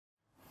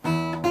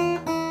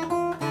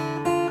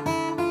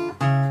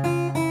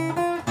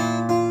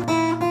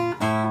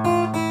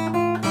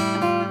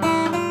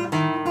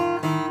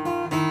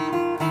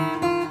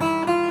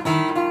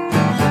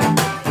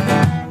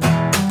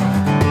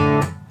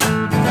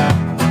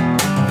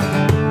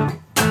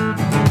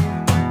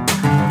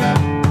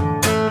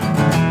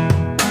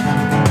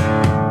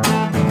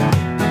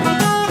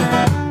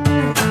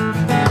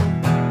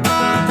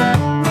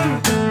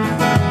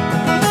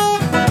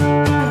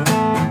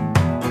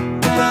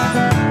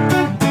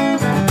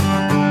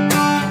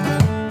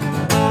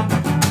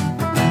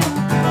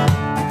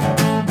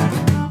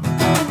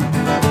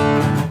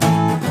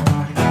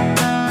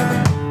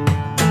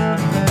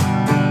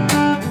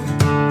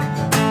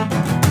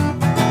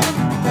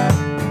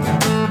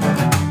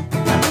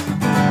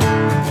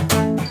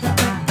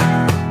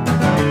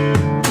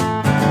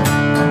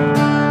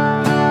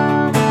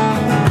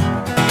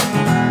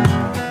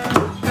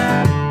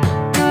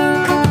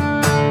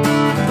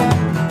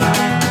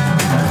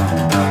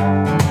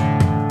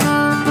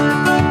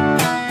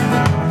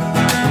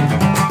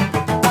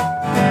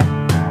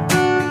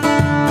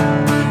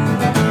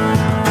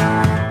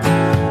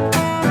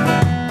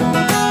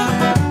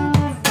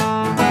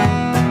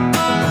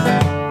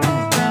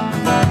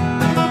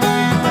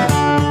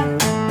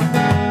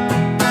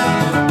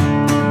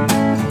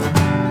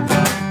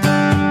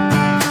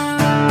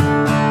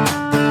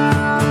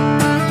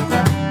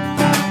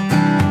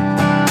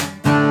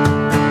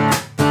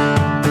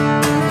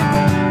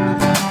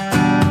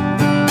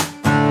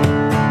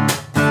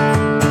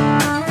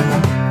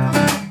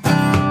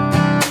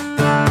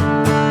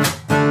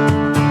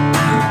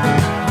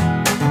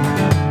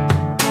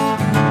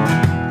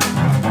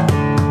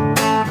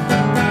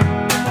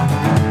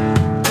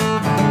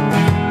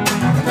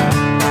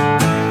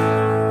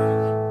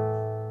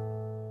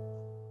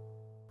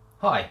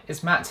Hi,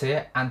 it's Matt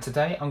here, and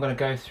today I'm going to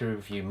go through and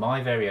review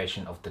my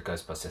variation of the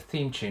Ghostbusters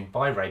theme tune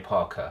by Ray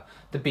Parker,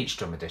 the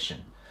Beat-Strum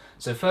edition.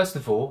 So first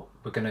of all,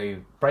 we're going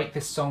to break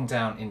this song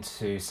down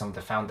into some of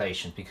the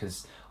foundations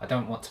because I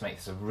don't want to make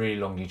this a really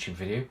long YouTube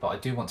video, but I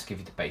do want to give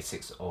you the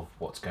basics of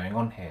what's going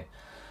on here.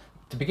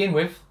 To begin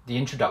with, the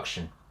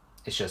introduction.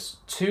 It's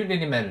just two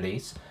linear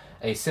melodies,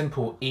 a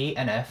simple E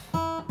and F,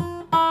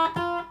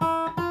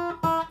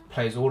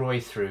 plays all the way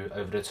through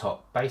over the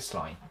top bass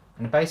line.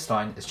 And the bass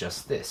line is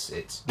just this,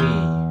 it's E,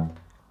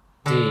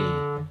 D,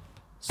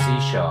 C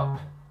sharp,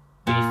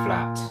 B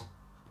flat,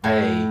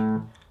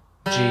 A,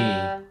 G,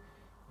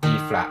 E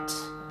flat.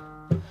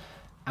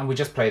 And we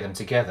just play them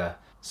together.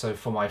 So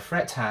for my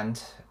fret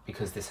hand,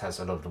 because this has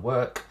a lot of the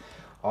work,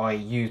 I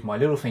use my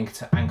little finger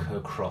to anchor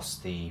across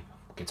the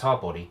guitar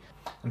body.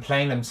 And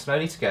playing them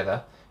slowly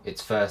together,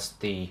 it's first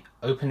the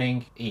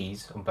opening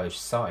E's on both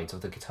sides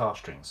of the guitar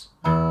strings.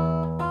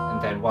 And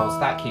then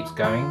whilst that keeps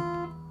going,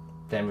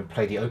 then we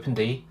play the open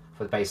D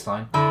for the bass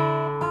line.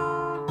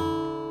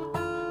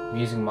 I'm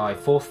using my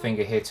fourth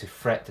finger here to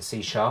fret the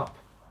C sharp.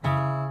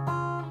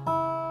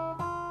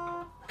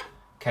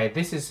 Okay,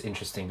 this is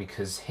interesting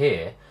because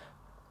here,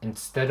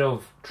 instead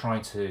of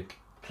trying to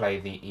play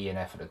the E and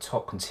F at the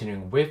top,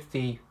 continuing with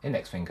the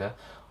index finger,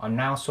 I'm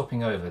now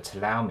swapping over to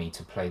allow me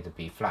to play the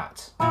B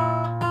flat.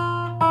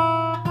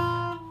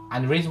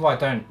 And the reason why I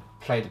don't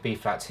play the B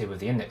flat here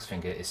with the index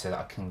finger is so that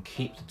I can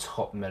keep the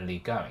top melody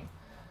going.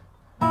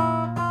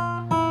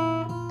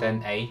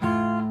 Then A,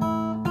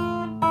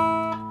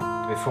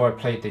 before I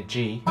played the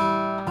G,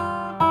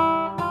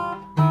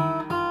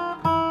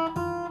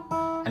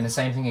 and the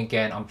same thing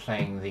again, I'm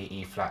playing the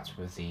E flat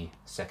with the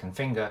second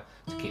finger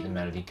to keep the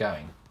melody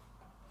going.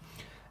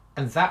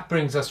 And that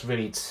brings us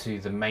really to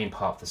the main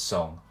part of the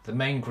song, the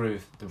main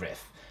groove, the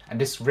riff.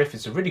 And this riff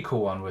is a really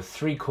cool one with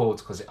 3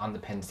 chords because it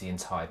underpins the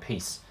entire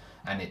piece,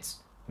 and it's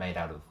made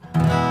out of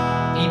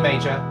E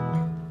major,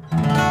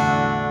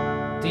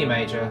 D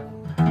major,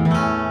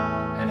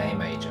 and A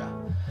major.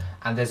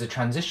 And there's a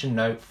transition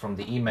note from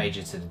the E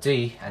major to the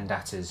D, and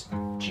that is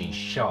G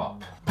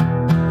sharp.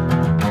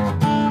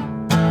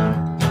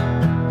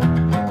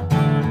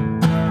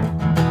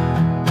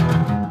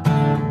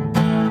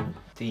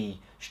 The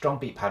strum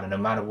beat pattern, no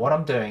matter what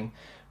I'm doing,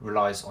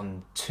 relies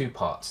on 2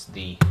 parts.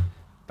 The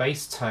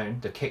bass tone,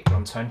 the kick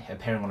drum tone,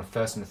 appearing on the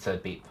first and the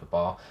third beat per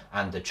bar,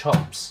 and the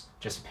chops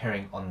just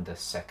appearing on the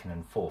second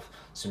and fourth.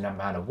 So no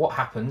matter what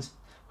happens,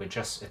 we're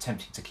just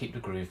attempting to keep the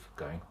groove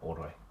going all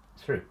the way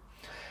through.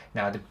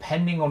 Now,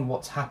 depending on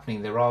what's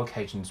happening, there are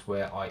occasions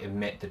where I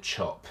omit the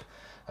chop,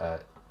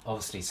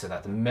 obviously so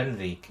that the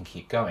melody can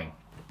keep going.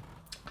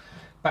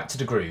 Back to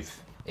the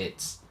groove.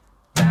 It's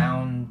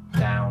down,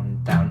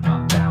 down, down,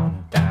 up,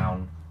 down,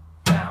 down,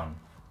 down,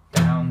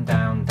 down,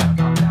 down, down,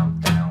 up, down,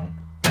 down,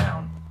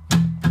 down.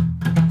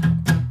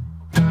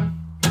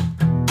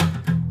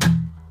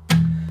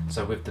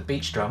 So with the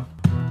Beat-Strum,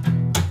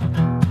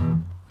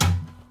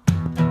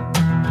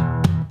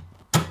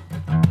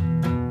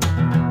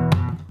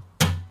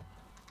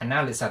 and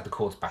now let's add the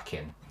chords back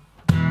in.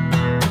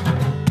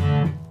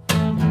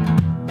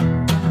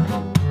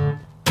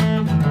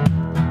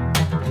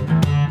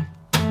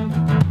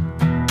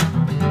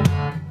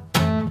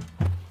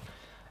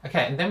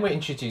 Okay, and then we're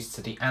introduced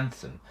to the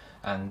anthem,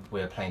 and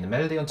we're playing the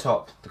melody on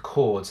top, the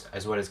chords,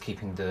 as well as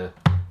keeping the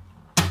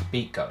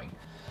beat going.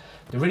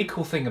 The really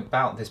cool thing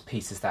about this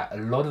piece is that a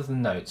lot of the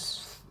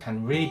notes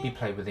can really be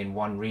played within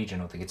one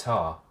region of the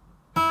guitar.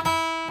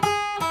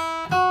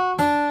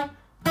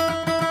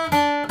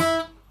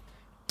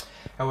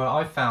 However,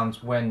 I found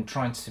when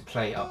trying to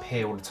play up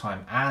here all the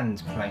time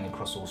and playing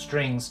across all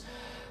strings,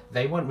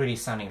 they weren't really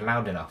sounding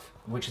loud enough,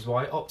 which is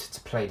why I opted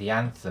to play the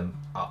anthem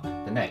up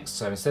the neck.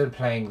 So instead of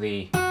playing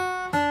the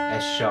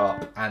S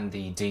sharp and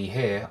the D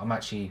here, I'm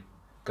actually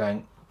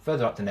going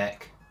further up the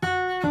neck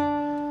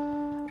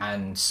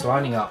and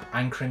sliding up,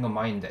 anchoring on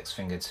my index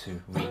finger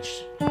to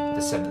reach the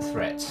 7th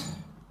fret.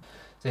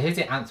 So here's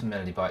the anthem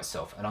melody by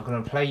itself, and I'm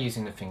going to play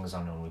using the fingers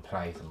I normally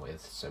play them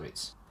with. So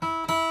it's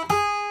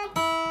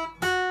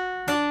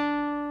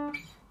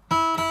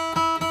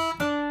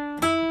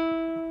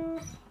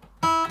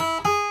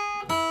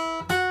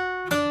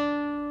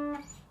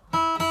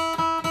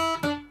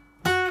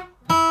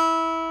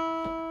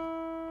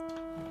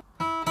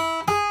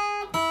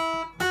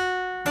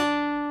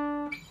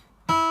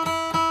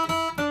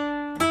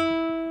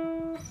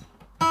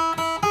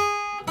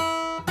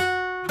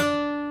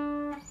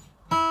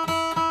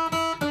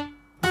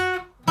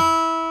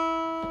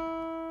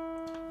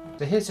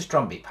so here's the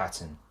strum beat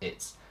pattern.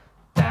 It's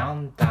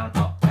down, down,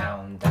 up,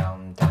 down,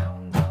 down,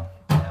 down, down,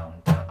 down,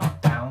 down,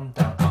 up, down,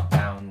 down, up,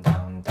 down,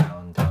 down, down,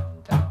 down, down,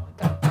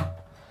 down, up.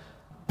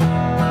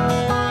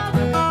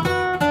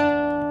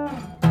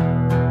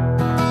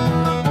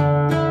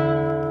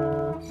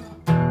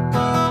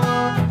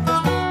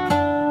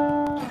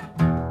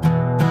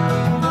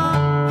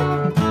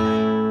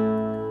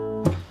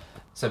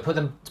 So put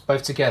them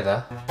both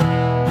together.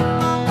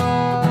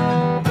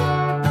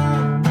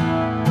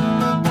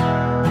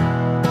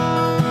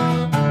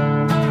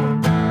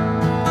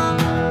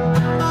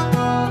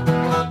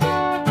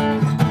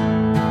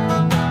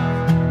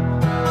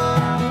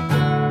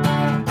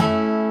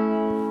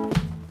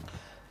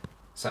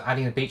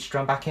 adding the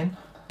Beat-Strum back in.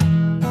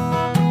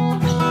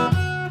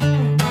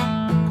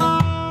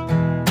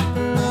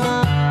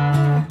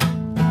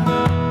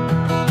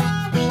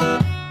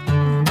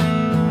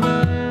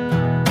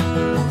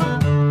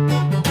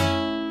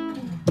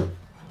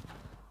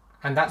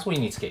 And that's what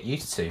you need to get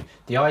used to.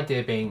 The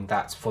idea being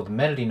that for the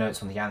melody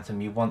notes on the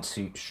anthem, you want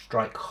to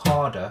strike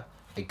harder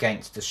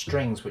against the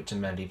strings which the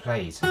melody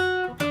plays.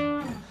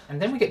 And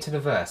then we get to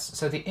the verse.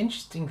 So the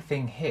interesting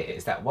thing here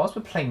is that whilst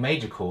we're playing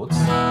major chords,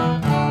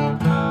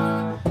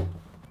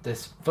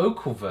 this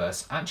vocal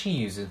verse actually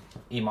uses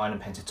E minor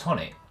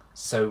pentatonic.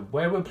 So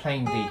where we're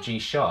playing the G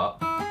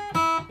sharp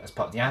as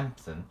part of the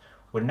anthem,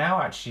 we're now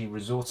actually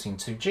resorting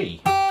to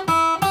G.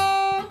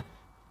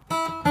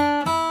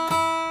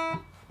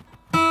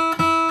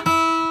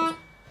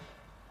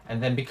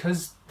 And then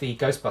because the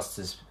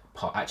Ghostbusters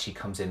part actually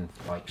comes in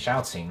like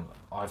shouting,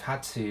 I've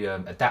had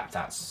to adapt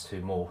that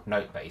to more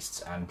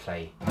note-based and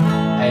play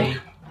A,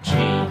 G, E.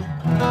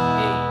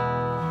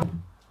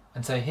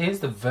 And so here's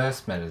the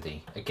verse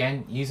melody,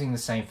 again using the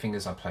same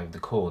fingers I play with the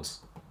chords.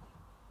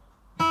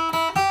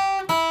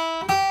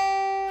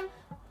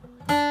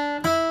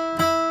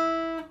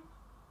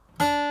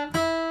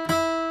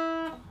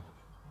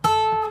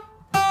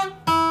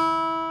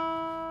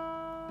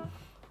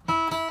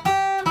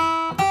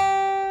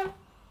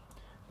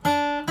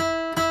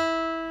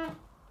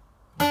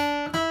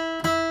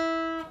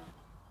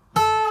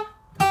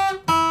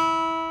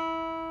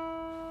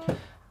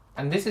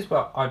 And this is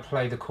where I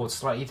play the chords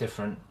slightly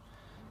different,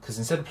 because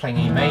instead of playing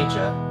E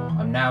major,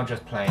 I'm now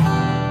just playing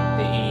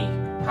the E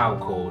power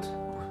chord,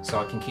 so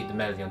I can keep the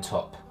melody on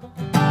top.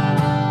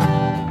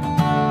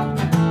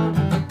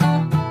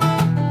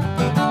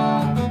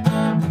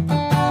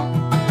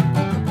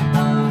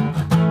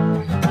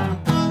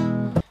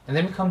 And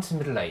then we come to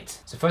middle 8.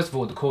 So first of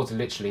all, the chords are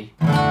literally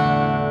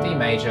D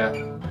major,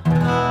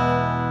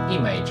 E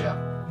major,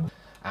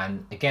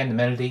 and again the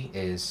melody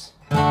is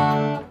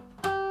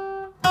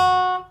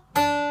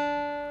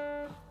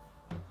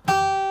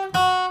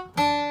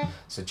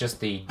so just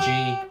the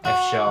G,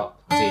 F sharp,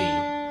 D.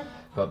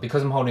 But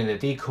because I'm holding the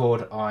D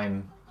chord,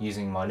 I'm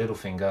using my little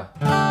finger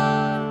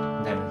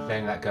and then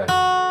letting that go.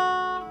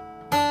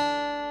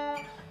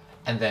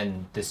 And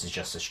then this is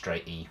just a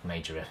straight E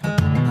major riff.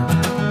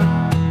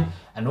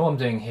 And all I'm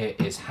doing here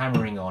is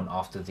hammering on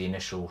after the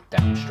initial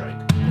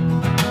downstroke.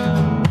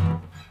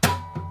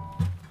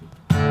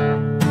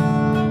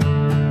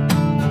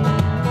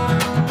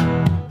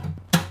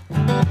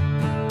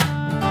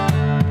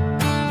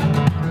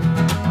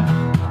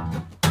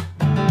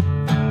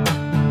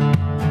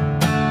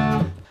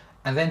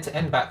 And then to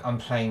end back, I'm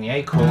playing the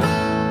A chord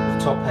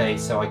with top A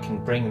so I can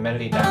bring the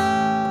melody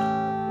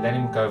down,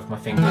 letting go of my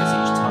fingers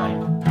each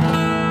time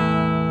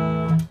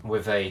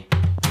with a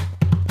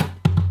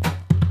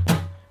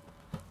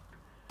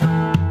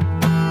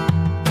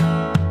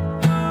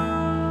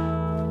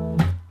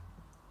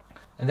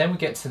and then we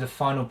get to the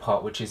final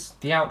part, which is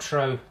the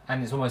outro,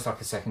 and it's almost like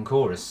a second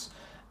chorus.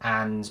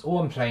 And all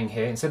I'm playing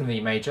here, instead of the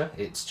E major,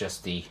 it's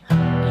just the E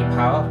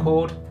power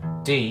chord,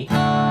 D,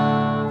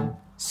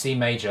 C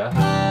major,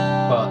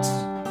 but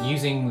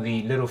using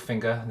the little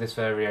finger, this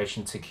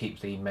variation, to keep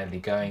the melody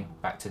going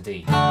back to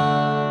D.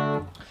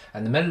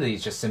 And the melody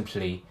is just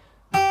simply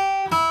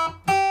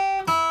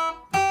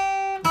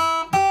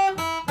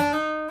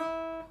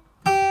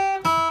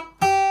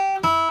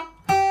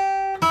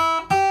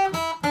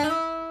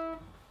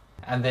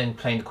and then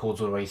playing the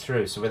chords all the way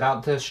through. So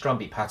without the strum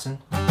beat pattern,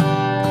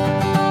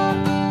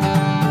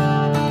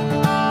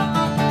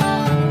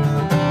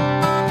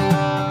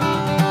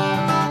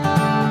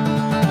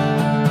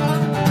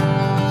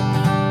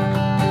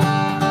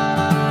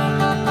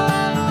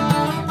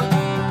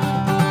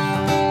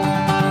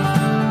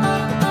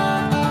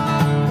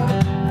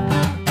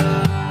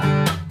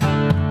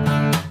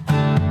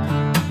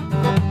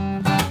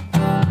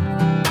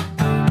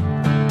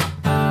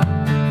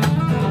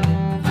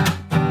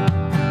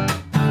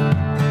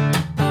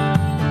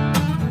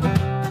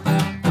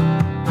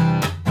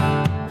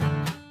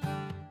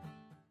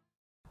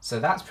 so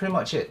that's pretty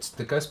much it.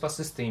 The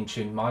Ghostbusters theme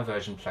tune, my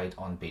version, played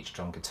on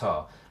Beat-Strum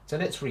guitar. So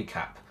let's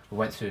recap. We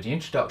went through the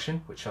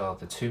introduction, which are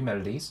the two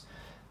melodies,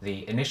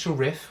 the initial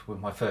riff with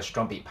my first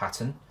strum beat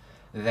pattern,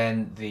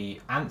 then the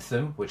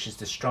anthem, which is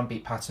the strum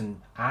beat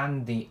pattern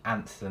and the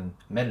anthem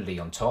melody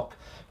on top,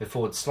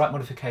 before the slight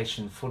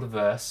modification for the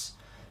verse.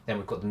 Then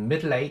we've got the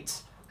middle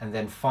 8, and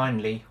then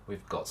finally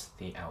we've got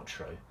the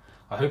outro.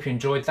 I hope you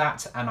enjoyed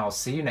that, and I'll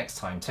see you next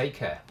time. Take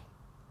care.